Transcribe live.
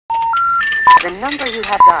The number you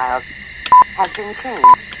have dialed has been changed.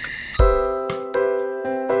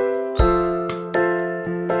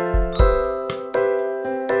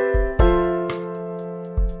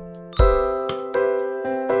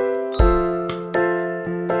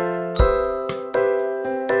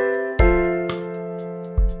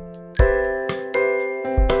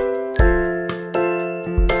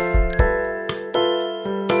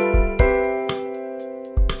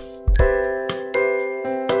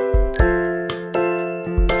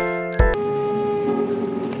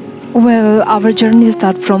 Well, our journey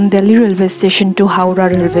started from Delhi railway station to Howrah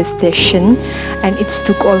railway station, and it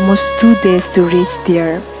took almost 2 days to reach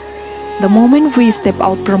there. The moment we stepped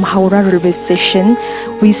out from Howrah railway station,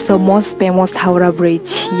 we saw most famous Howrah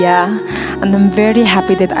bridge. Yeah, and I'm very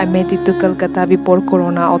happy that I made it to Kolkata before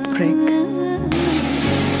Corona outbreak.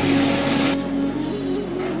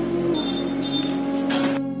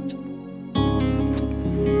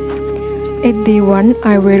 At day 1,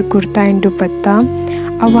 I wear kurta and dupatta.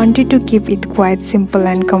 I wanted to keep it quite simple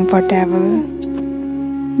and comfortable.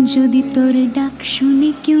 যদি তোর ডাক শুনে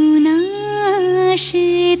কেউ না আসে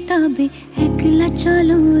তবে একলা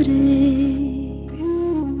চলো রে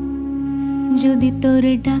যদি তোর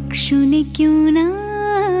ডাক শুনে কেউ না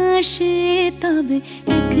আসে তবে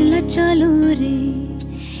একলা চলো রে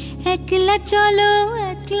একলা চলো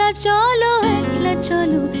একলা চলো একলা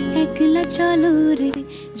চলো একলা চলো রে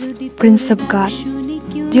যদি Prince of God,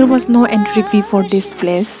 there was no entry fee for this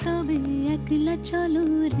place.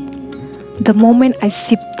 The moment I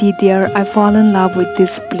stepped there, I fell in love with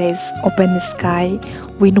this place. Open sky,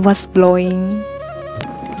 wind was blowing,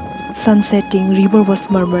 sun setting, river was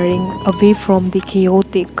murmuring, away from the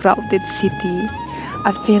chaotic, crowded city.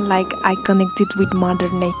 I felt like I connected with Mother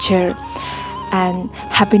Nature, and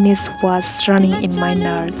happiness was running in my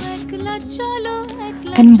nerves.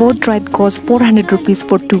 And boat ride cost 400 rupees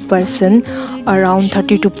for 2 person, around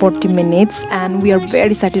 30 to 40 minutes, and we are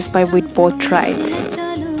very satisfied with boat ride.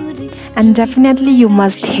 And definitely you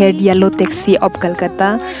must hear Yellow Taxi of Kolkata.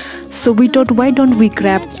 So we thought, why don't we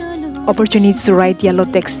grab opportunities to ride Yellow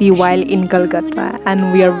Taxi while in Kolkata, and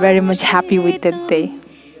we are very much happy with that day.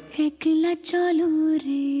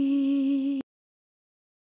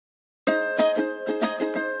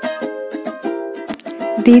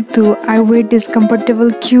 Day 2, I wear this comfortable,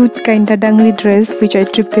 cute kinda dangri dress which I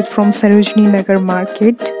thrifted from Sarojini Nagar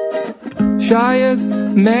market. शायद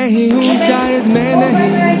मैं ही हूँ शायद मैं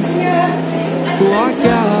नहीं हुआ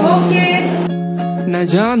क्या न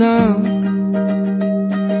जाना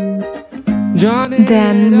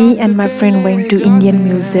Then me and my friend went to Indian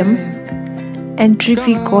Museum. Entry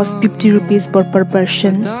fee cost 50 rupees per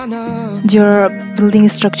person. Their building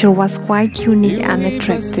structure was quite unique and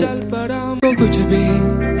attractive. कुछ भी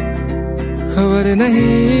खबर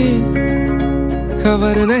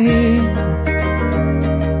नहीं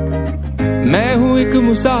मैं हूँ एक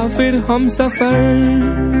मुसाफिर हम सफर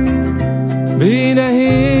भी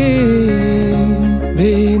नहीं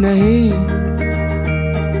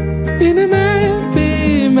इनमें भी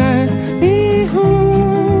मैं ही हूँ.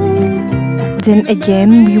 Then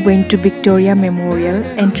again we went to Victoria Memorial.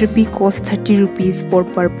 Entry fee cost 30 rupees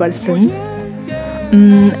per person.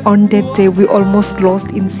 On that day we almost lost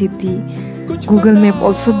in city. Google Map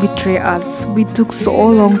also betrayed us. We took so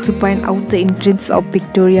long to find out the entrance of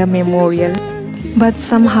Victoria Memorial, but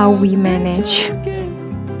somehow we managed.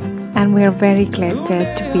 And we are very glad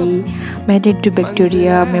that we made it to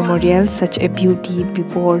Victoria Memorial, such a beauty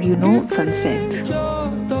before, sunset.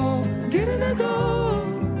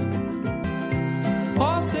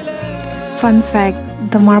 Fun fact,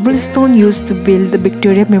 the marble stone used to build the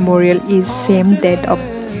Victoria Memorial is same that of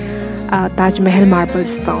Taj Mahal marble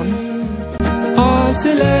stone.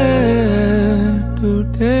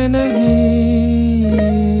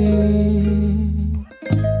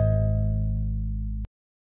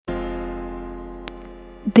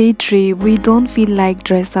 Day 3, we don't feel like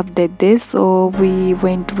dress up that day, so we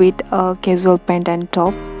went with a casual pant and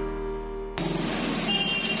top.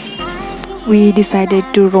 We decided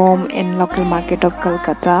to roam in local market of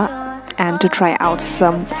Kolkata and to try out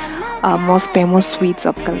some most famous sweets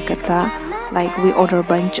of Kolkata. Like we ordered a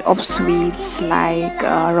bunch of sweets like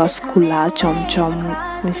rasgulla, chom chom,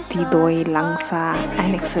 misti doi, langsa,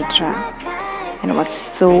 and etc. And it was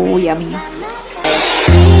so yummy.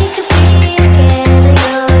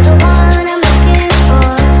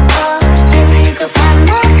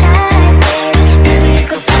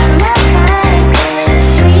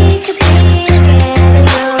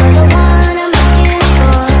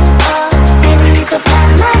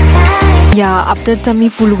 Yeah, after tummy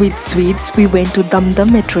full with sweets, we went to Dum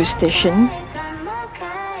Dum metro station.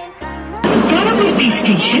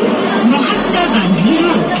 Station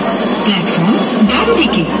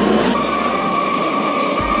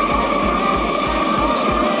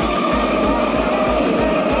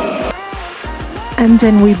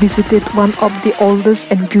Then we visited one of the oldest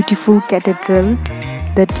and beautiful cathedral,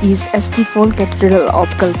 that is St. Paul Cathedral of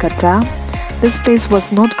Kolkata. This place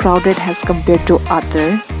was not crowded as compared to other,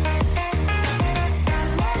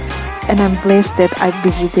 and I'm blessed that I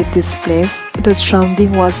visited this place. The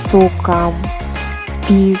surrounding was so calm,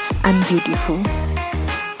 peace and beautiful.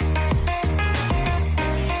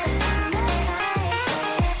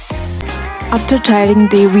 After tiring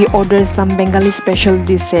day, we ordered some Bengali special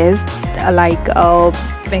dishes like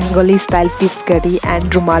Bengali style fish curry and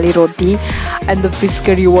rumali roti, and the fish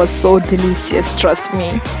curry was so delicious, trust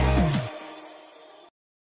me.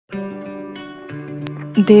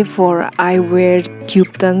 Therefore, I wear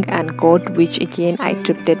tube tongue and coat, which again I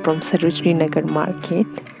thrifted from Sarojini Nagar market.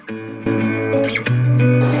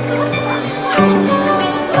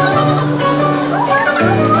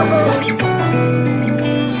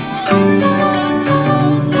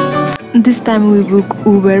 This time we booked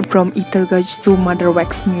Uber from Ithargaj to Mother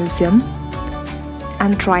Wax Museum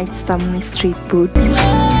and tried some street food.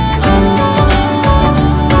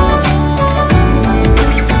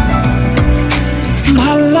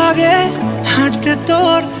 ভাল্লাগে হাঁটতে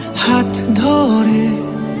তোর হাত ধরে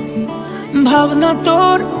ভাবনা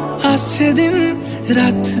তোর আসছে দিন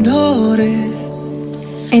রাত ধরে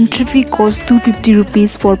Entry fee cost 250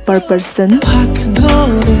 rupees for per person. হাত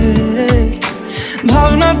ধরে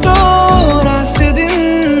ভাবনা তোর আসছে দিন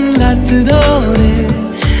রাত ধরে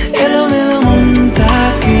এলোমেলো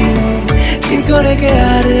মনটাকে কি করে কে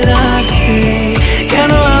আর রাখে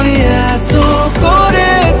কেন আমি এত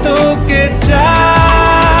করে তোকে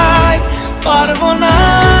চাই পারবো না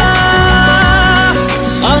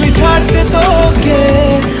আমি ছাড়তে তোকে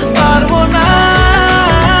পারবো না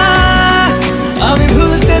আমি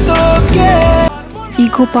ভুলতে তোকে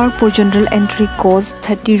Eco Park for general entry cost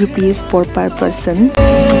 30 rupees for per person.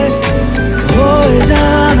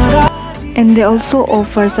 And they also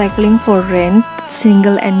offer cycling for rent,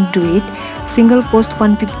 single and duet. Single cost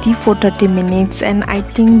 150 for 30 minutes and I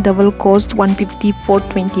think double cost 150 for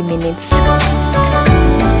 20 minutes.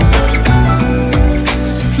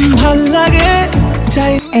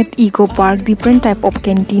 At Eco Park, different type of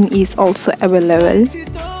canteen is also available.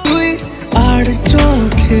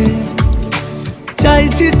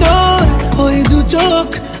 চাইছি তোর ওই দু চোখ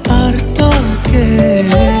আর তোকে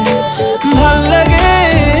ভাল লাগে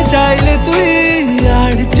চাইলে তুই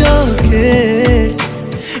আর চোখে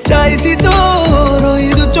চাইছি তোর ওই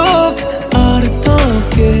দু চোখ আর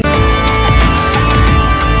তোকে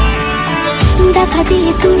দেখা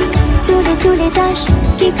দিয়ে তুই চলে চলে যাস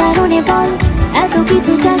কি কারণে বল এত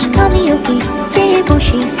কিছু চাস আমিও কি চেয়ে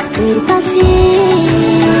বসি তোর কাছে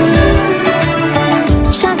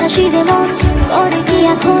সাদা সিধে মন করে কি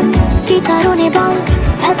এখন কি কারণে বল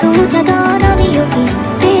এত উঁচা ডান আমিও কি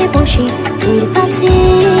পেয়ে বসি তোর কাছে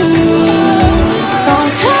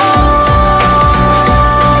কথা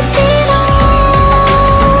ছিল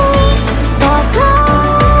কথা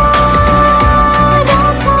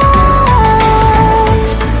রাখা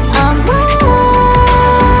আমায়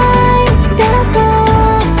ডাকা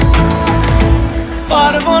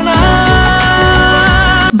পারবো না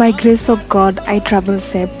By grace of God, I travel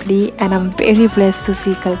safely and I'm very blessed to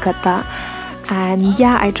see Kolkata. And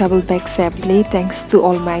yeah, I traveled back safely thanks to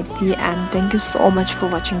Almighty, and thank you so much for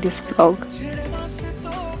watching this vlog.